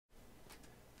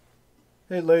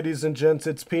Hey ladies and gents,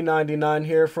 it's P99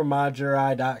 here from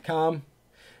ModYourEye.com,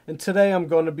 and today I'm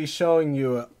going to be showing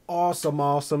you an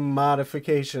awesome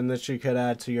modification that you could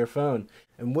add to your phone.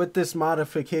 And what this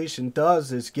modification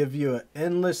does is give you an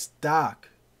endless dock.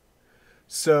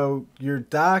 So your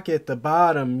dock at the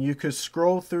bottom, you could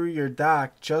scroll through your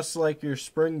dock just like your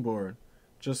springboard,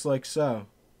 just like so.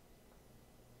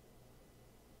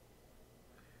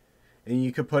 And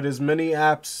you could put as many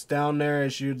apps down there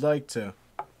as you'd like to.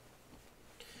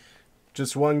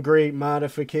 Just one great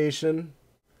modification,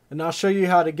 and I'll show you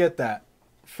how to get that.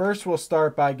 First, we'll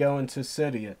start by going to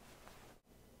Cydia.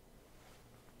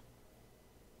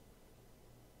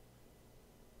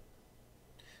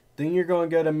 Then you're going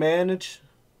to go to Manage,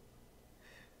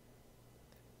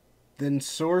 then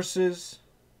Sources,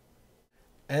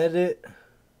 Edit,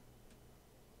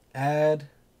 Add,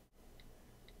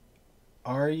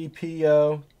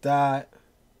 repo dot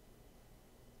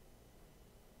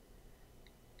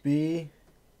be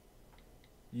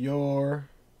your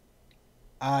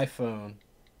iPhone.com.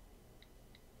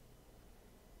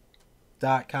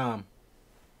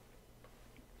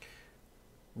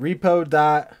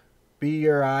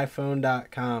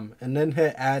 repo.beyouриphone.com, and then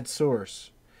hit add source,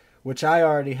 which I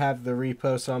already have the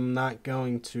repo, so I'm not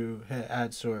going to hit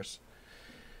add source.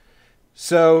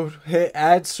 So hit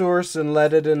add source and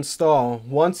let it install.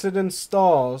 Once it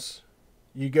installs,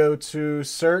 you go to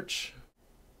search,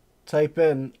 type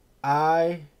in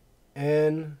INFINIDock,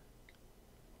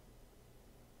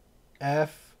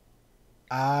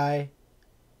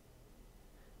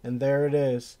 and there it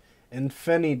is,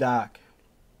 InfiniDock.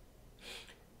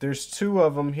 There's two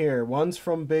of them here. One's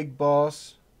from Big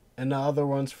Boss and the other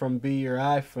one's from Be Your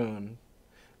iPhone.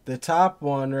 The top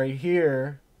one right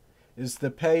here is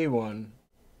the pay one.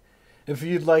 If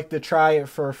you'd like to try it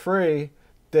for free,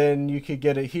 then you could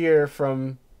get it here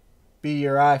from Be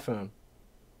Your iPhone.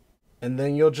 And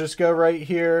then you'll just go right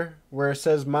here where it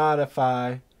says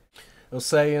modify. It'll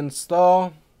say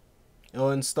install.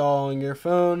 It'll install on your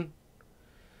phone.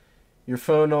 Your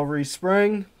phone will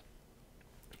respring.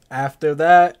 After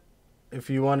that, if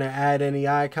you want to add any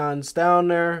icons down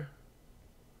there,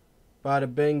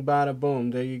 bada bing, bada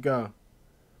boom, there you go.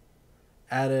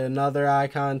 Added another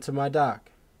icon to my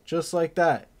dock. Just like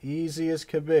that. Easy as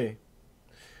could be.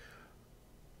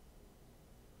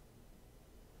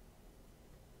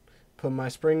 Put my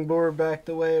springboard back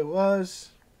the way it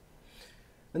was.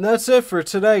 And that's it for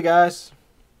today, guys.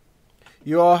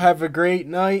 You all have a great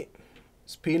night.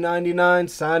 It's P99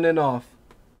 signing off.